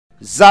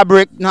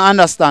Zabrick not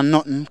understand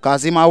nothing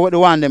because him are the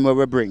one them where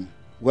we bring.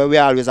 Where we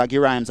always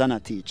give rhymes and a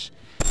teach.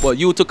 But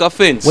you took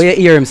offense. What you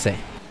hear him say?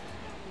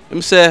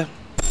 Him say,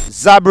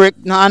 Zabrick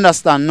not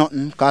understand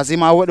nothing because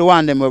him are the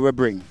one them where we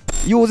bring.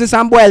 Use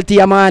some boil tea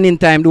a man in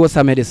time,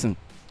 Dosa Medicine.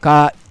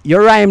 Cause you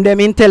rhyme them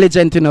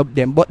intelligent enough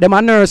them, but them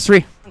a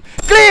nursery.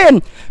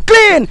 Clean!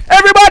 Clean!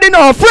 Everybody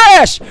know!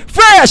 Fresh!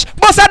 Fresh!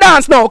 Bossa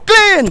dance now!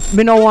 Clean!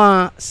 Me no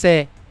want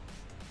say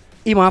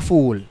him a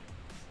fool,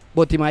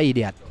 but him a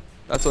idiot.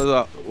 that's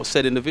what was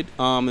said in the video.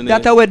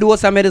 That's how we do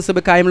Dosa Medicine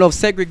because him love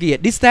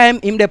segregate. This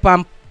time him dey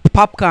on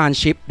popcorn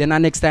ship, then the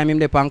next time him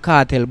dey on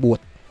cartel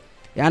boat.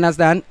 You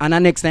understand? And the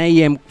next time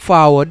he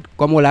forward,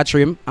 come all a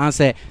trim and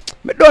say,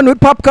 me done with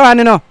popcorn,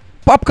 you know.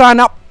 Popcorn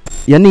up.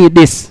 You need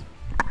this.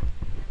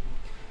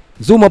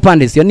 Zoom up on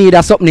this. You need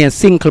a something in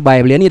Single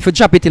Bible. You need to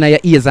drop it in your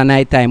ears at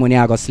night time when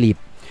you go sleep.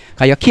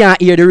 Because you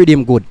can't hear the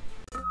rhythm good.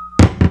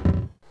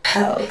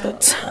 Pelpa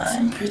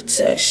time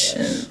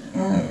protection.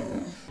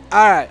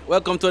 Alright,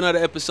 welcome to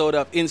another episode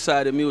of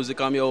Inside the Music.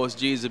 I'm your host,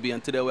 GZB,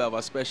 and today we have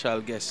a special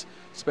guest,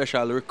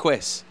 special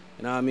request.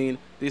 You know what I mean?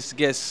 This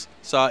guest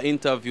saw an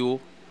interview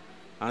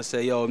and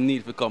said, yo,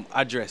 need to come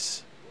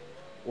address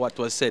what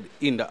was said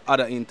in the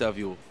other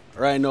interview.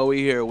 Right now we're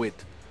here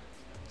with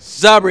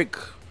Zabrick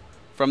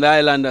from the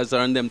Islanders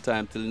around them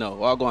time till now.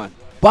 What go on?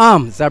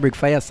 Bam! Zabrick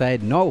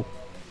Fireside, no.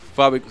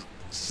 Zabrick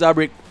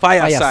Fireside.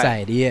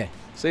 Fireside, yeah.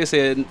 So you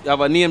say you have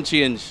a name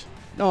change?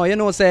 No, you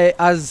know, say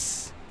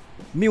as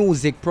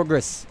music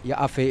progress, you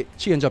have to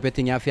change up your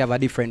thing, you have to have a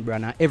different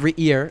brand. And every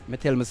year, I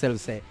tell myself,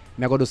 say,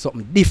 I go do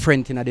something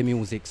different in the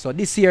music. So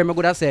this year, I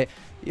go to say,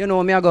 you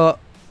know, I go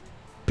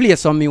play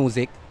some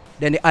music.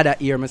 Then the other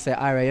year, I say,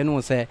 alright, you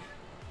know, say,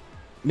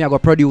 I go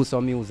produce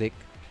some music.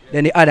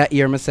 Then the other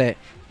year, I say,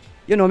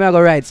 you know, I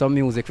go write some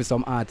music for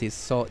some artists.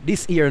 So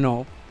this year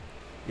now,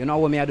 you know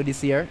what I do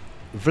this year?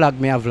 Vlog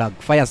me a vlog,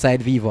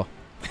 Fireside Vivo.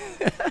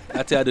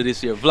 That's what I do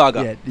this year,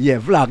 vlogger. Yeah,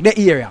 vlog, the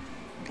area.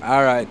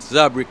 Alright,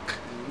 Zabrick.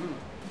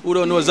 Who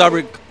don't know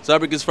Zabrick?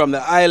 Zabrick is from the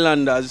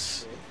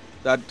Islanders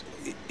that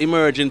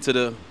emerged into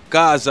the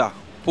Gaza,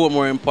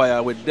 Portmore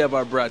Empire with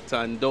Deva Brat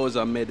and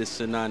Dosa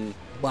Medicine and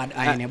Bad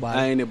Ainebal.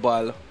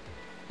 Ainebal,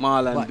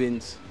 Marlon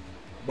Bins.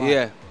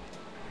 Yeah.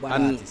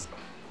 Bad and artist.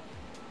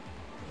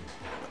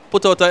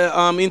 Put out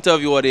an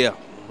interview there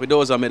with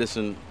Dosa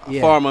Medicine, a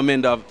former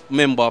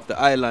member of the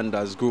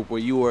Islanders group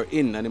where you were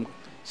in, and he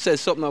said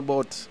something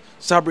about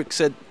Zabrick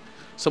said,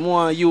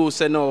 someone you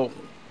said no.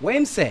 What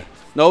him say?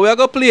 Now we are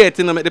going to play it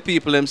and make the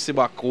people them see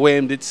back what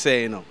him did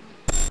say, you know.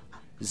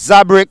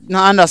 Zabrick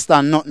not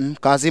understand nothing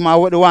because him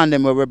are the one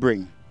them where we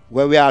bring.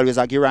 Where we always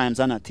give rhymes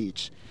and a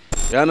teach.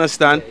 You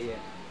understand? Yeah.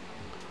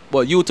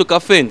 But you took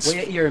offense. What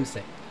you hear him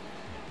say?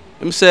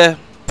 Him say,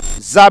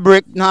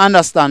 Zabrick not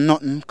understand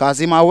nothing because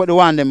him are the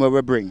one them where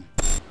we bring.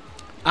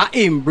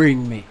 Him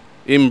bring me.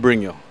 him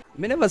bring you.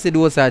 Me never say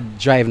Dosa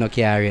drive no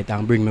car yet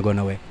and bring me gun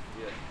away.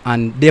 Yeah.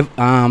 And they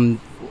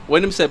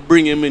when him say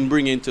bring him in,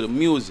 bring him to the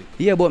music.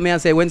 Yeah, but me I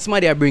say when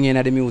somebody are bringing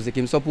in the music,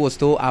 him supposed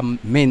to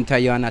mentor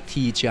you and a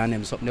teach you and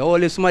them something.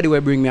 All if somebody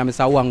will bring me, I'm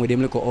say one with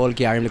him look all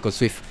car, him look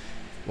swift.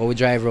 But we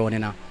drive around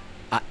and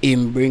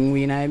him bring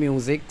me in the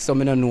music. So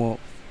me don't know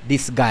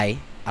this guy.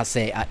 I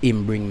say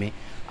him bring me.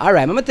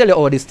 Alright, I'm gonna tell you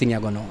all this thing you're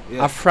gonna know.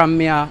 Yeah. From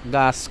me I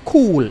go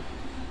school.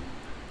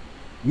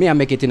 Me I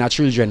make it in a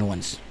children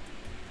ones.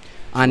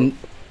 And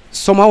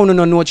somehow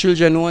don't know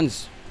children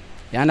ones.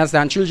 You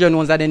understand? Children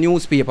ones are the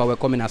newspaper we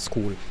come in at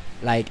school.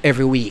 Like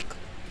every week.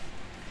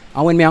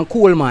 And when me and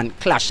Coleman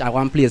clash at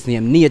one place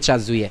named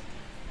Nature's Way,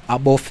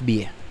 above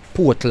Bay,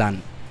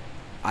 Portland.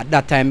 At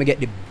that time I get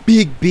the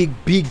big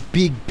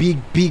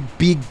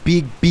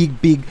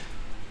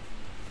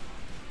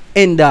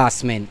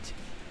endorsement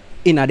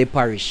in the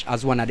parish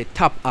as one of the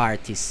top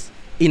artists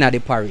in the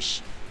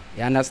parish.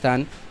 You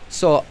understand?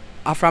 So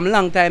from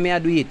long time I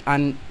do it,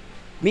 and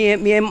me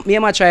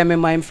try remember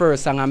my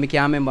first song, and me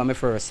can remember my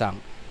first song.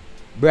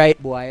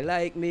 Bright boy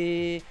like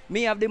me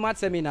have the math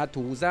seminar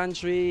 2s and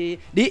 3,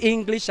 the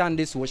English and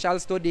the social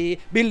study,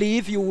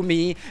 believe you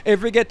me,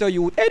 every ghetto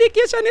youth,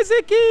 education is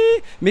a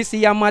key. Me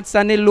see a maths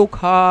and it look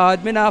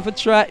hard, me not have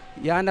to try.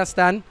 You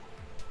understand?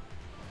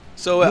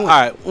 So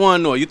alright,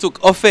 one no, you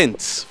took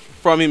offense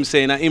from him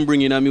saying that him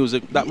bringing a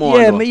music that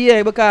morning.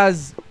 Yeah,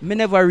 because me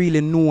never really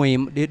know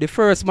him. The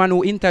first man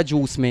who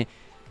introduced me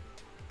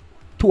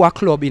to a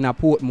club in a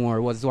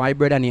Portmore was my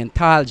brother named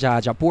Tall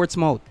George at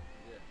Portsmouth.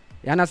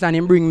 You understand?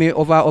 Him bring me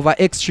over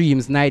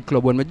Extremes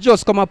nightclub when me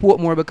just come to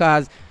Portmore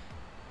because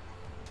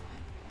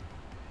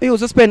he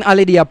used to spend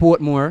holiday at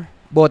Portmore,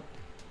 but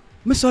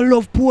me so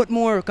love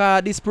Portmore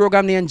because this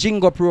program named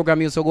Jingo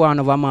program used to go on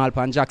over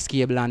Malpa and Jack's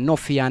Cable and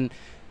Nuffy, and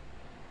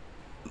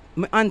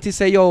my auntie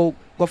say, yo,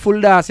 go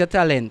full dance your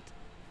talent.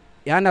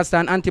 You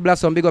understand? Auntie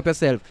Blossom, big up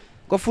yourself.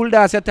 Go full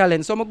dance your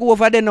talent. So I go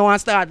over there now and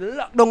start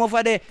lock down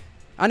over there.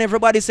 And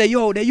everybody say,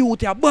 yo, the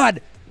youth are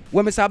bad.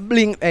 When Mr.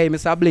 Bling, hey,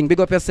 Mr. Bling, big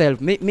up yourself.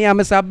 Me and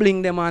Mr.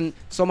 Bling them and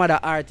some other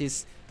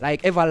artists,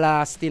 like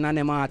Everlasting and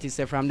them artists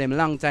from them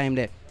long time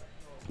there.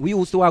 We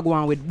used to go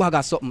on with bag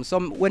or something.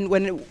 Some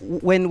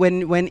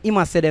when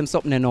Ima said them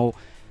something now,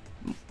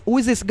 who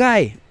is this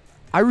guy?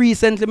 I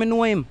recently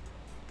know him.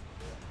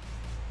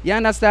 You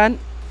understand?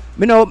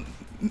 Me no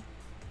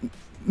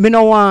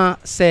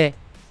want say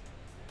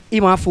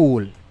him a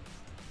fool,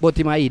 but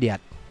him a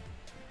idiot.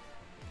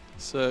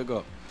 So you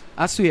go.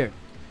 I swear.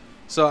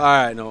 So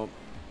alright now,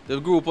 the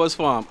group was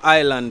formed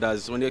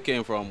Islanders when they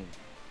came from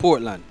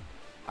Portland.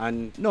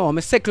 And No,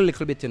 me second a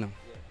little bit, you know.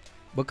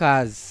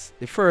 Because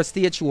the first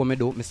stage show me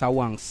do, Mr.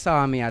 Wang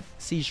saw me at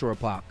Seashore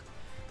Park.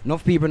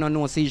 Enough people don't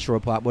know Seashore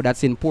Park, but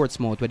that's in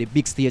Portsmouth where the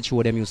big stage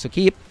show them used to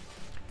keep.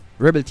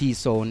 Rebel T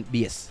Sound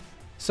bass.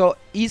 So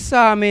he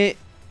saw me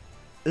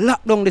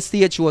lock down the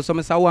stage show, so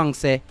Mr. Wang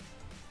say,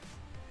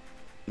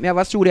 me have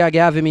a studio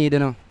give me, you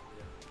know.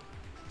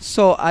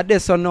 So at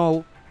this so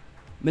now,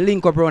 me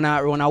link up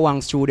around a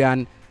Wang studio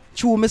and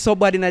chew me so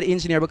bad in the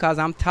engineer because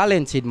I'm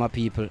talented, my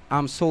people.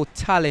 I'm so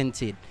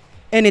talented.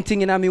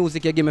 Anything in the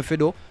music you give me for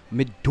do,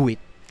 me do it.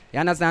 You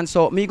understand?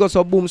 So me go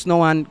so booms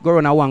now and go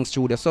around a Wang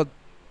studio. So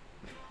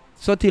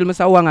till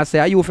Mr. Wang I say,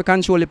 are you if you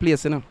control the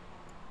place, you know?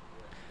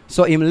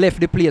 So him left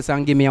the place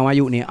and give me our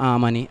youth name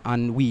harmony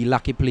and we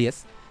lock the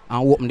place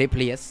and open the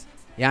place.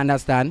 You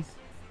understand?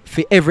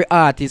 For every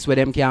artist where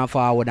them can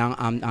forward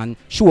and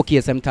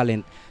showcase them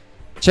talent.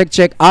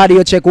 Check,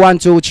 audio check 1,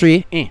 2,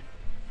 3.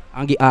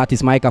 And give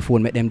artist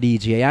microphone, make them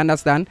DJ. You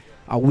understand?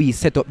 And we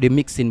set up the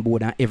mixing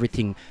board and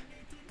everything.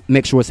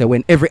 Make sure say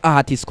when every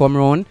artist come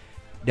around,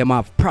 them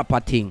have proper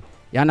thing.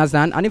 You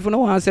understand? And if you know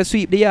want to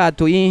sweep the yard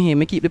to him,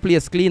 me keep the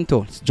place clean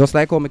too. Just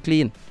like how me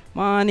clean.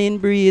 Morning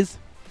breeze.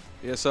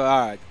 yeah, so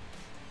alright.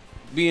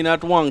 Being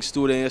at Wang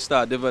studio, you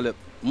start develop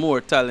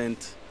more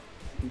talent,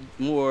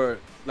 more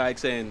like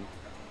saying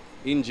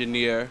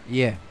engineer,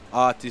 Yeah.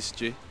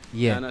 artistry.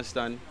 Yeah. You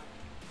understand?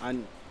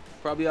 And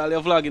probably all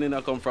your vlogging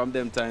in come from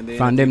them time.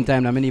 From them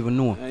time I didn't even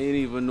know. I didn't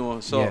even know.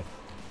 So Yeah.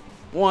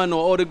 want to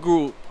know how the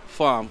group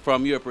form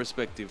from your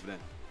perspective then.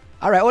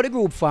 Alright, how the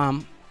group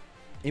farm?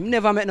 Him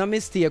never make no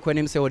mistake when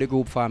him say how the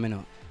group farm, you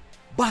know.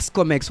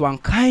 Bascomex one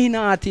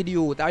kind-hearted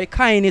youth, or the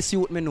kindest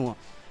youth me know.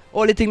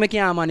 Only thing me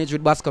can't manage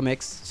with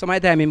Bascomex, some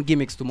of the time him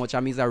gimmicks too much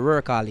and he's a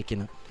workaholic, you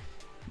know.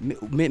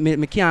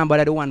 Me can't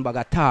bother the one bag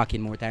of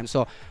talking more time.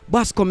 So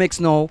Bascomex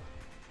now,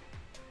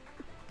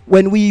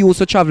 when we used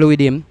to travel with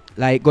him,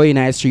 like going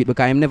in the street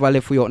because him never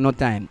left without no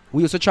time.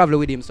 We used to travel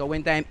with him. So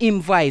when time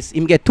him voice,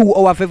 him get 2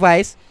 hours for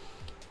voice,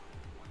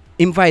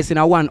 him voice in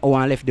a 1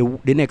 hour and left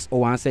the next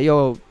hour and say,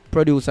 yo,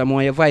 producer,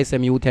 more your voice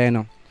him you tell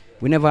no.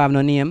 We never have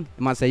no name.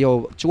 He must say,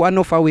 yo, 2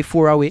 enough away,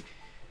 4 away.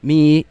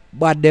 Me,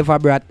 Bad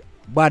Devabrat,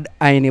 Bad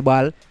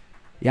Hannibal,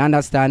 you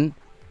understand?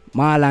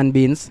 Marlon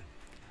Beans,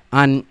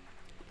 and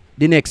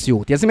the next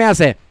youth. You see me I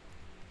say?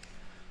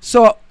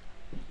 So,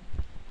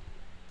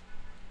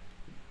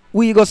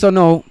 we go so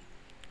now,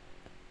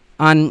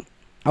 and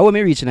how will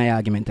me reach an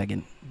argument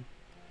again?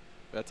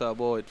 That's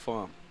about it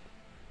form.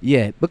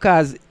 Yeah,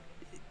 because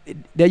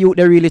the youth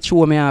they really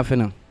throw me off, you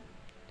know.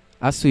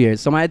 I swear,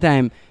 some of the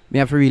time, me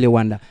have to really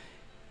wonder.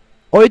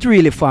 How it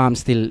really farm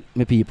still,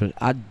 me people,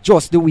 are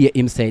just the way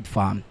him said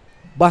farm.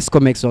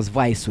 Bascomex was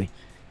vice way.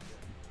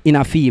 In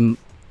a film,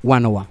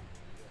 1 hour.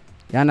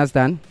 You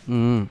understand?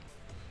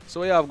 So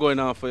what you have going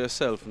on for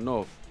yourself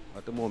now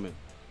at the moment?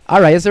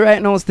 Alright, so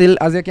right now still,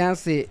 as you can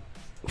see,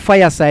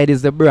 Fireside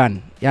is the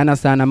brand. You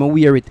understand? I'm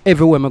wear it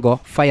everywhere I go.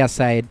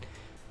 Fireside.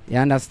 You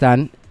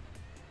understand?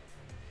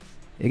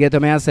 You get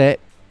what I say?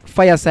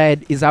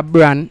 Fireside is a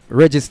brand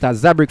registered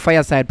Zabrick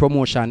Fireside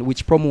Promotion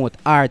which promote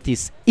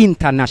artists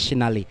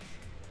internationally,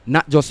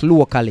 not just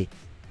locally.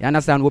 You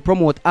understand? We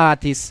promote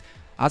artists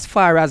as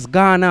far as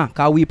Ghana,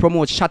 because we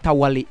promote Shatta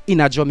Wally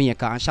in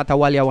Jamaica, and Shatta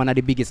Wally are one of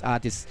the biggest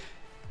artists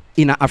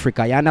in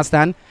Africa. You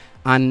understand?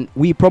 And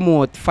we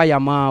promote Fire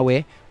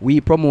Mawe, we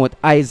promote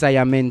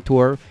Isaiah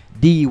Mentor,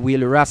 D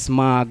Will, Ras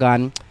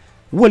Morgan,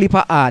 whole heap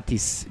of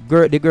artists.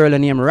 The girl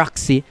named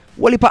Roxy,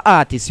 whole heap of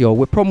artists, yo.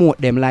 We promote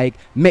them, like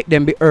make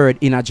them be heard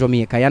in a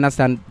Jamaica. You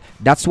understand?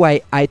 That's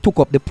why I took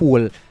up the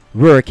pool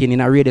working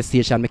in a radio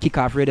station. Me kick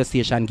off radio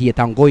station gate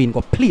and go in,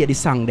 go play the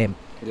song them.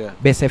 Yeah.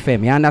 Best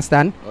FM, you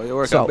understand? Oh, you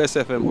work so, at Best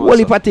FM whole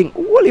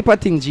heap of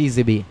thing,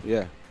 GZB.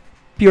 Yeah.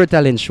 Pure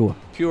talent show.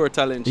 Pure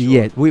talent show.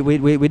 Yeah, we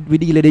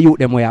deal with the youth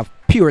them we have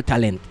pure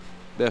talent.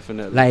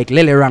 Definitely. Like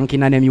Lele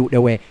Rankin and them youth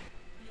the way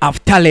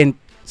have talent,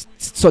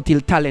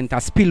 subtle talent, a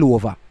spill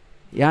over.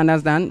 You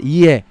understand?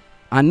 Yeah.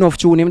 Enough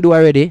tune him do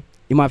already.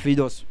 He must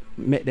just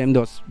make them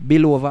just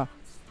bill over.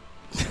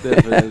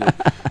 Definitely.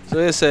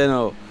 So you say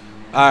now,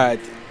 alright,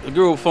 the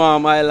group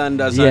form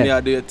Islanders and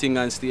you do your thing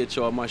and stage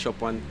show, mash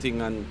up and thing,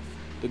 and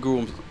the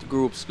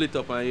group split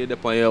up and you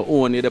depend on your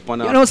own, you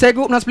depend on. You know, say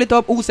group not split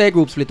up. Who say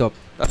group split up?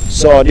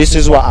 So this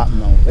is what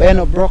happened now. We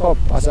not broke up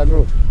as a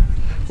group.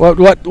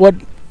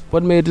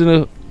 What made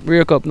you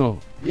break up now?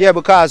 Yeah,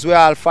 because we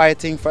all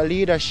fighting for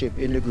leadership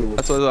in the group.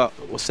 That's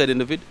what was said in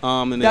the video.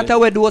 That's how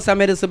we do Dosa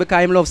Medicine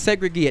because him love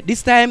segregate.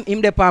 This time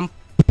him dey on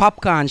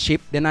popcorn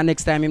ship, then the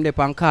next time him dey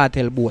on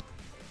cartel boat.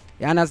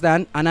 You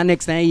understand? And the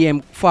next time he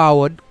aim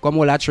forward, come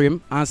all a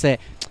trim and say,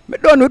 me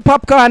done with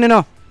popcorn, you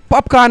know.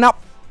 Popcorn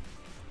up.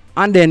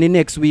 And then the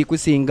next week we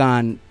see him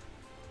gone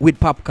with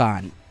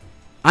popcorn.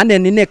 And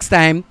then the next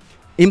time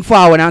him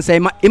forward and say,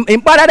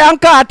 him better than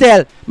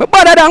Kartel. Me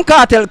better than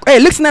Kartel. Hey,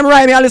 listen them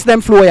rhyme and listen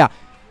them flow ya.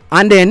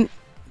 And then,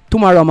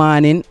 tomorrow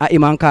morning,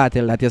 him and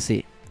Kartel that you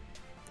see.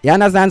 You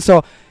understand?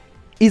 So,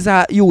 is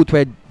a youth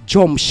with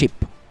jump ship.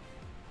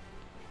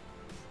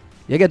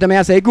 You get to me?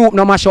 I say, group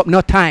no mash up,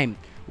 no time.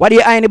 What do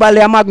you anybody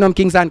a Magnum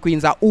Kings and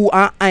Queens? Who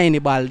are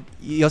anybody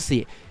you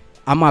see?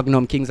 A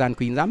Magnum Kings and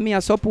Queens. And me I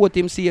support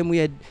him same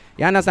way.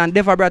 You understand?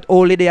 Defa brought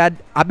only they had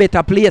a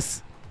better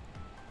place.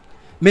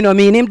 Me no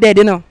mean him dead,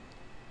 you know.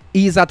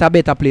 He's at a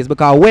better place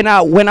because when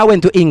I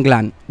went to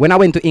England,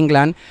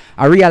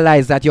 I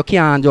realized that you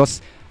can't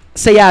just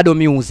say you do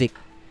music.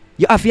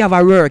 You have to have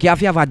a work, you have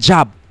to have a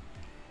job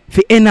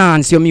to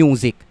enhance your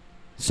music.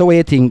 So what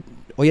you think?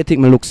 How you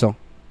think me look so?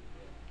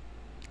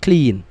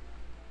 Clean.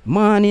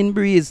 Morning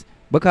breeze.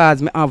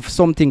 Because I have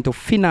something to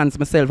finance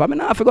myself. I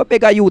mean, I have to go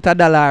beg a youth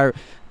 $1.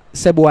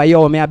 Say, boy,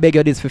 yo, I beg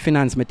you this for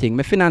finance my thing.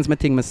 I finance my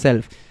thing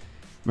myself.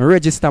 I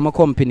register my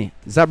company.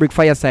 Zabrick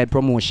Fireside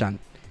Promotion.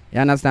 You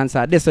understand,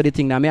 sir? That's the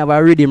thing that I have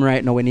a rhythm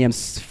right now when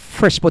name's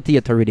Fresh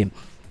Potato Rhythm.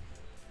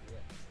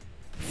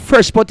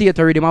 Fresh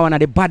Potato Rhythm, I one of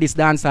the baddest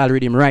dancehall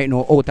rhythm right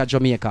now out of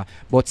Jamaica.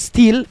 But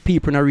still,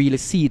 people don't really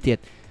see it yet.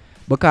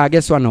 Because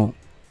guess what now?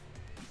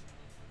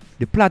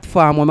 The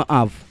platform I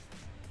have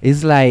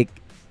is like,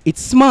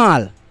 it's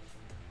small.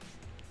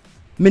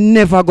 Me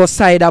never go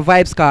side of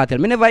Vybz Kartel.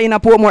 Me never in a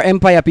Portmore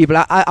Empire, people.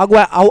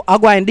 I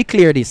go and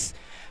declare this.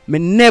 Me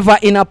never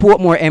in a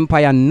Portmore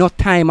Empire, no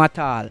time at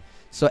all.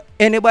 So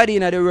anybody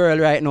in the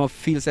world right now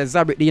feels that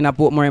Zabrick in a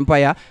Portmore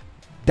Empire,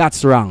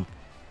 that's wrong.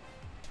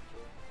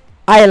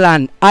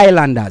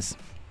 Islanders,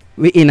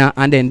 we in a,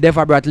 and then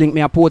Defa brought link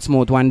me a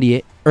Portsmouth one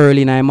day,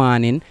 early in the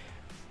morning.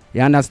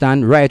 You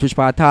understand? Right which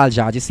part tall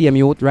George. You see him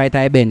youth, right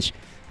at a bench.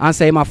 And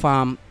say in my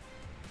farm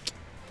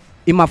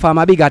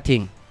a bigger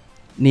thing.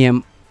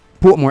 Name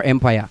Portmore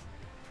Empire.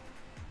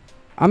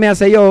 I mean I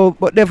say, yo,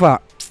 but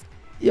Defa,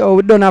 yo,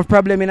 we don't have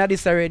problem in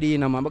this already, you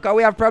know, man. Because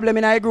we have problem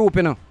in our group,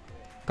 you know.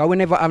 Because we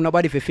never have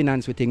nobody for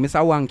finance with thing.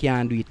 Mr. Wang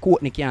can't do it.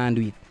 Courtney can't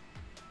do it.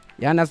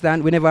 You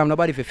understand? We never have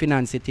nobody for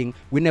finance it thing.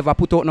 We never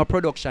put out no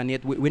production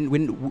yet.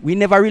 We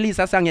never release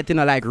a song yet, you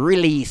know, like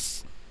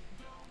release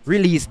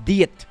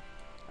date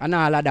and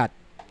all of that.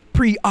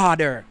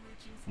 Pre-order.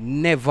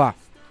 Never.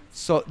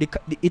 So the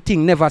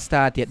thing never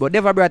started. But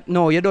never brought,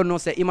 no, you don't know,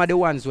 say, him are the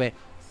ones where,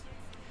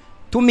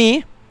 to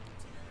me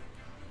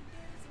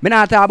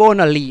not talk about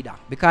no leader.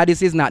 Because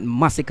this is not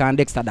Massacre and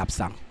Dexter Dap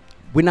song.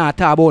 We not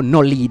talk about no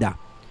leader.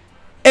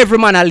 Every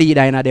man a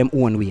leader in a them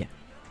own way.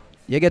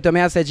 You get to me,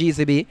 I say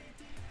GCB.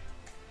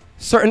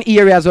 Certain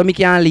areas where me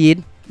can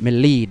lead, me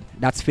lead.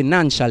 That's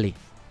financially.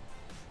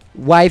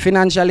 Why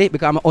financially?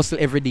 Because I hustle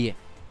every day.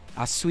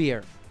 I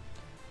swear.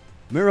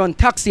 Me run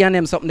taxi and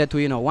them something that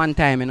you know, one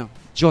time, you know,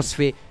 just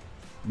for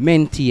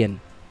maintain.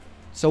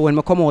 So when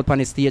I come out on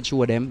the stage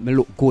show them, me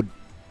look good.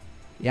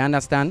 You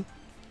understand?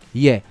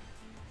 Yeah.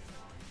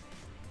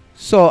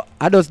 So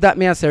I does that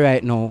me I say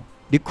right now,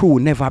 the crew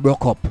never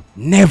broke up.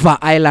 Never.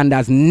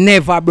 Islanders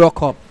never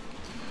broke up.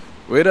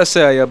 Where do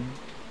say your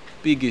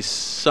biggest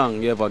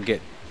song you ever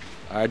get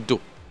or do?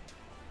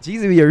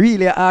 Jesus, you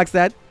really ask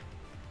that?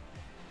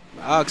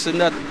 Asking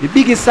that. The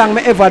biggest song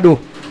me ever do.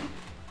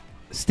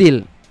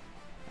 Still.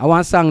 I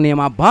want song name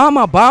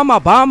Bama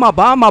Bama Bama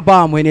Bama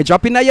Bam. When you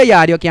drop in your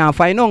yard, you can't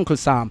find Uncle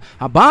Sam.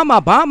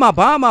 Bama Bama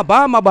Bama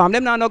Bama Bam.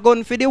 Them not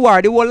going for the war.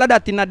 The whole of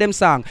that in them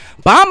song.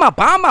 Bama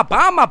Bama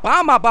Bama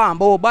Bama Bam.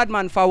 Oh, bad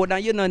man forward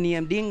and you know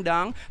name ding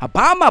dong.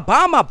 Bama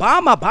Bama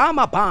Bama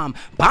Bama Bam.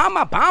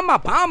 Bama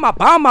Bama Bama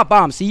Bama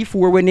Bam.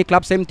 C4 when they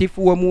clap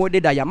 74 more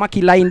dead. I am a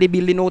killer in the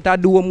building out a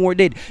do more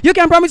dead. You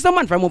can promise the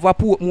man from over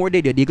port more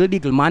dead. You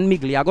diggle man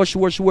miggle. I go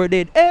sure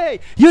dead.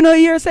 Hey, you know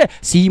here say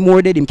see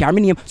more dead. Him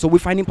carry name. So we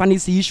find him on the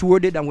sea.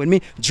 Sure dead, and when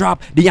me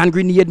drop the hand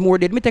grenade more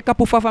dead, me take a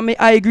puff of me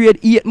high grade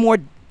 8 more.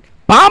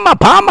 Bama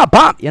bama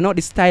bam. You know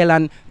the style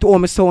and to all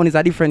my sound is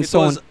a different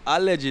sound. It was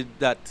alleged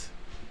that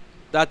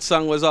that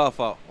song was off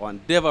of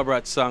one Deva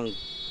Brat song,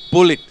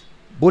 Bullet,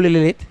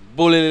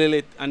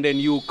 and then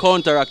you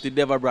counteracted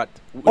Deva Brat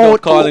without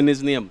calling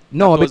his name.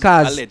 No, that was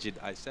because alleged,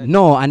 I said.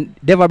 No, and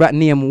Deva Brat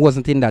name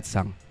wasn't in that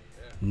song.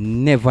 Yeah.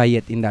 Never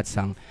yet in that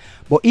song.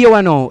 But here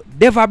we know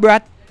Deva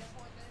Brat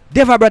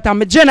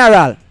I'm a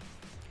general.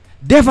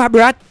 Deva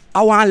Brat,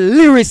 I want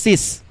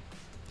lyricist.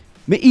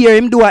 Me hear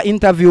him do an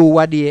interview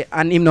one day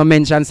and him no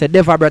mention say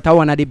Deva Brat I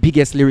one of the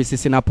biggest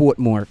lyricists in a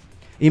Portmore.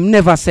 Him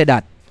never said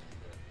that.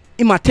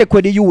 Him a take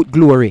with the youth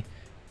glory.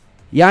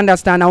 You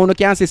understand? Now you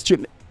can't see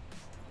strip.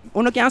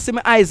 You can't see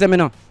my eyes them, you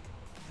know.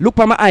 Look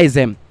for my eyes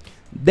them.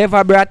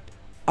 Deva Brat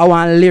I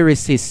want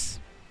lyricist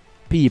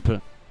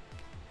people.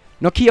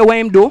 No care what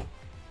him do.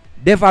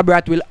 Deva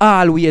Brat will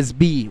always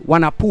be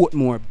one of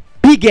Portmore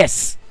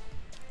biggest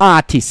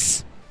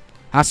artists.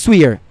 I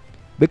swear.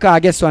 Because I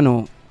guess what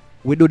now?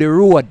 We do the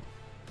road.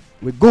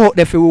 We go out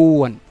there for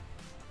one.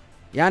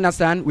 You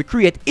understand? We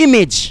create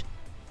image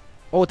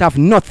out of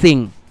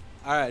nothing.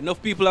 Alright,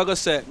 enough people are going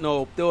to say,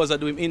 no, those are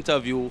doing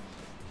interview.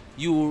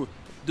 You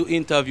do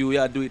interview,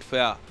 you do it for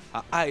a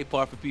high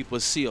part for people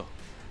to see you.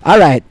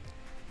 Alright.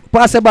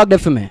 Pass it back there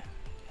for me.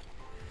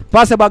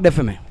 Pass it back there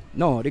for me.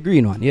 No, the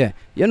green one, yeah.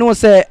 You know,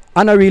 say,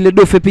 I don't really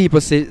do for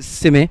people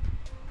see me.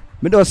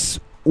 Me just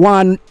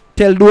want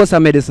tell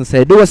Dosa Medicine,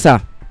 say,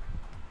 Dosa,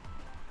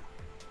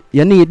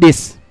 you need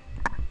this.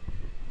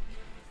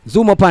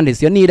 Zoom up on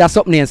this. You need a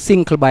something in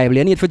single Bible.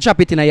 You need to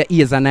drop it in your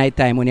ears at night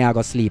time when you go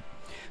to sleep.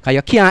 Because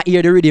you can't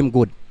hear the rhythm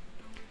good.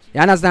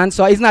 You understand?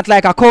 So it's not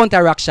like a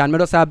counteraction. I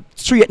just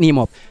straighten him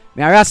up.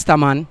 Me a Rasta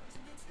man.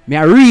 Me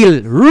a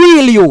real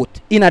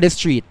youth in the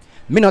street.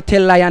 Me not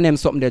tell lion them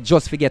something they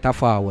just forget a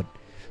forward.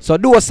 So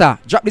Dosa,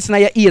 drop this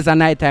in your ears at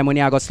night time when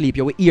you go to sleep.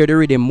 You will hear the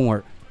rhythm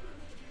more.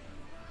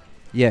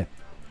 Yeah.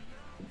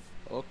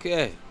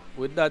 Okay.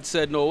 With that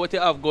said, now what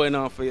you have going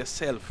on for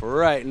yourself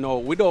right now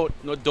without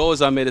no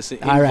Dosa Medicine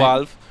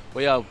involved?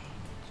 We have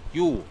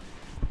you.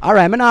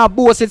 Alright, I'm not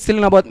boast it still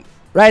now, but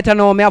right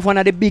now I have one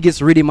of the biggest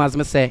rhythm, as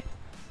I say,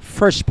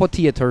 Fresh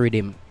Potato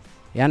Rhythm.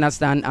 You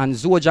understand? And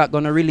Zojak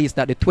gonna release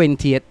that the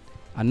 28th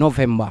of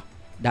November.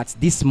 That's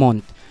this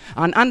month.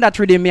 And on that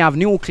rhythm, I have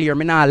Nuclear.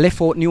 I not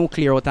left out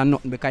Nuclear out and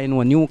nothing because you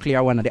know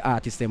Nuclear one of the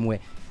artists them way.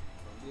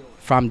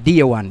 From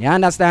day one. You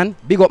understand?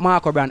 Big up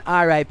Marco Brand,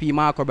 R.I.P.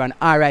 Marco Brand,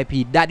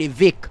 R.I.P. Daddy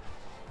Vic.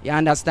 You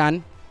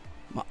understand?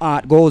 My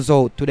heart goes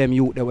out to them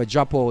youth that will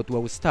drop out where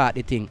we start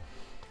the thing.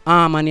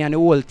 Harmony and the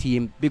whole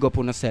team, big up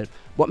on yourself.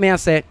 But me I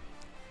say,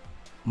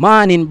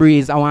 Morning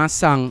Breeze, I want a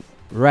song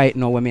right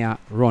now where me I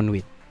run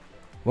with.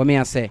 What me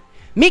I say?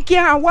 Me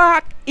can't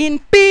walk in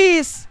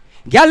peace.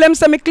 Girl them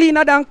say me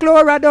cleaner than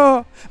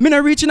Colorado. Me no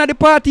reaching at the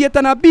party yet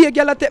and a big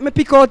girl take me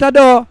pick out a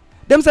door.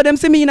 Them say them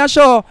see me in a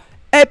show.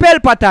 Hey,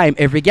 Pelpa time.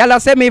 Every gal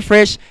say me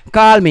fresh.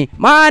 Call me.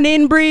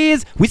 Morning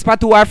Breeze. Whisper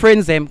to our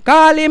friends them.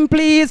 Call him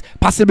please.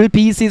 Possible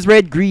pieces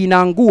red, green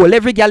and gold.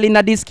 Every gal in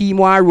the scheme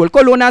want roll.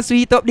 Colonna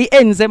sweet up the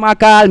ends them a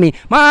call me.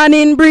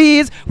 Morning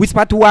Breeze.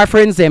 Whisper to our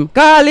friends them.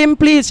 Call him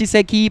please. She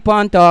say keep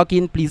on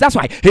talking please. That's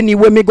why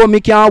anywhere me go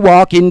me can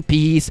walk in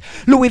peace.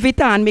 Louis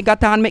Vuitton me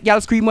got on. Make gal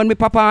scream when me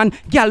pop on.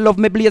 Gal love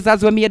me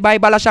blazers when made by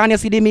Balashan. You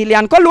see the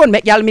million. Cologne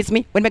make gal miss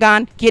me when me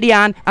gone.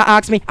 Kidian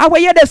ask me how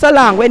you there so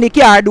long when the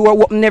car door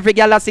open every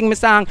gal sing me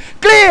song.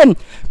 Clean,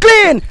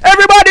 clean,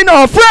 everybody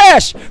know,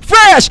 fresh,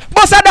 fresh,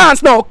 bust a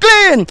dance now,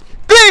 clean,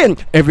 clean.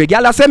 Every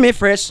gal say me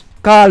fresh,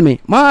 call me.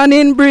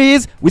 Morning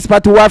Breeze,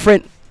 whisper to our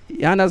friend.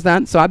 You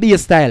understand? So I be a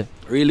style.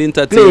 Real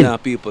entertainer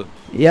people.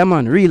 Yeah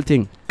man, real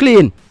thing.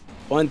 Clean.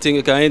 One thing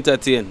you can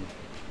entertain.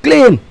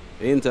 Clean.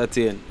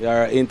 Entertain.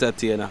 You're an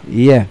entertainer.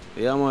 Yeah.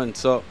 Yeah man.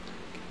 So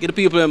give the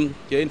people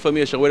your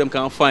information where them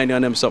can find you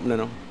and them something, you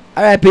know.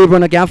 Alright people,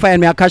 you can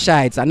find me at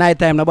Kashites. At night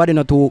time nobody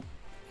know to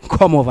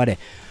come over there.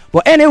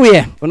 But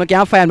anyway, you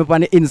can find me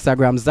on the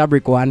Instagram,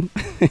 Zabrick one.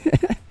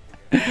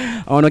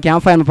 Or you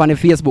can find me on the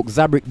Facebook,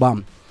 Zabrick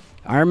Bomb.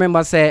 I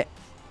remember say,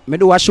 I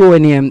do a show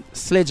named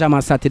Sledgehammer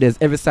Saturdays,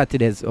 every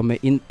Saturdays, or I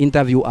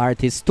interview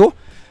artists too.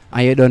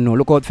 And you don't know,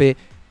 look out for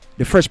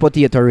the Fresh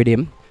Potato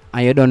Rhythm.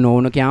 And you don't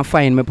know, you can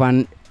find me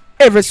on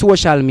every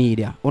social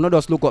media. You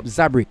just look up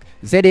Zabrick,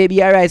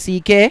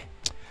 Z-A-B-R-I-C-K.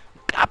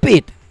 Clap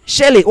it.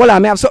 Shelly, hold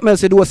on, I have something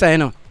else to do, so you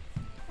know.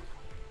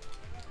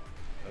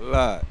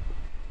 Lord.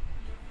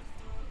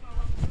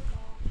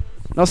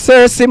 Now,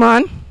 seriously,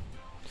 man,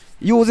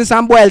 use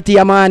some boiled tea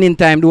a man in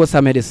time,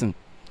 Dosa Medicine.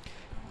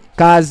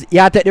 Because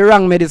you take the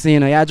wrong medicine, you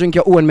know, you drink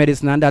your own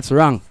medicine, and that's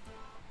wrong.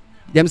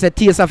 Them say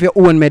taste of your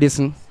own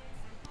medicine.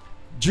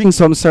 Drink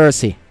some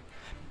Cersei.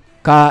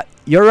 Because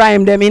you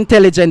rhyme them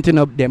intelligent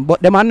enough, them,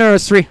 but them are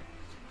nursery.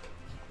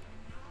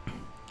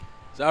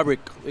 Zabrick,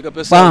 wake up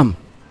yourself. Bam.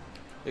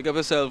 Wake up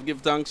yourself,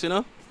 give thanks, you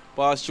know.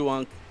 Pass through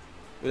and,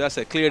 with that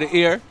say, clear the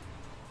air.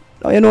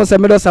 No, you know,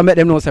 me just make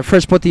them know say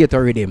Fresh Potato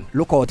Rhythm.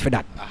 Look out for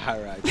that.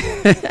 Alright.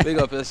 Big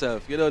up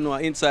yourself. You don't know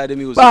inside the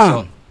music, Bam.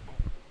 so you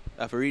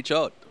have to reach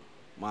out.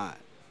 Man.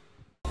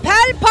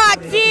 Pelpa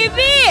TV!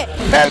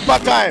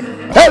 Pelpa time!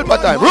 Pelpa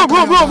time! Room!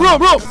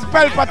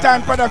 Pelpa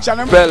time production!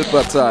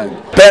 Pelpa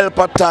time!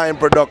 Pelpa time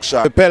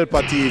production!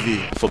 Pelpa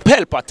TV! For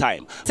Pelpa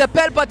time! It's a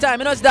Pelpa time,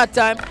 you know it's that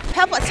time.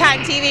 Pelpa time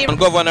TV! I'm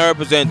governor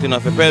representing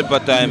of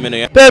Pelpa time, you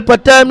know.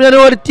 Pelpa time, you know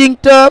what the thing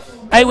tough?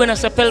 I when I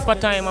say Pelpa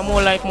time, I'm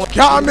more like more.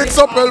 Can't mix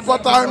up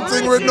Pelpa time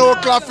thing with no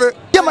coffee.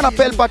 Yeah, man, a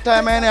Pelpa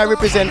time, and I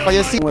represent for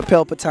you. See, with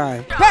Pelpa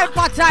time.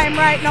 Pelpa time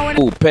right now.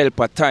 Oh,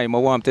 Pelpa time, I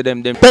want to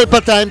them.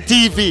 Pelpa time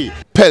TV.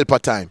 Pelpa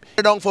time.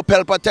 Down for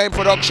Pelpa time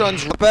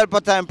productions.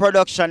 Pelpa time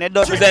production. It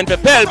does Present for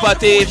Pelpa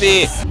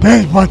TV.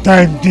 Pelpa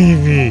time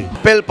TV.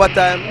 Pelpa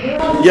time.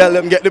 Yeah,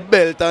 let them get the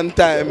belt on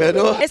time, you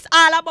know. It's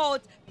all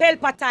about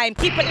Pelpa time.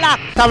 Keep it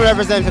locked. Come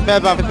represent for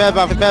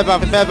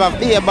Pelpa,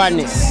 be a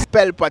badness.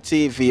 Pelpa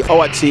TV,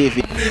 our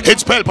TV.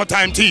 It's Pelpa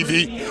time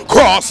TV.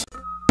 Cross.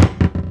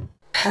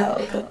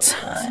 Pelpa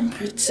time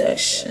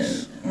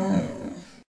protection.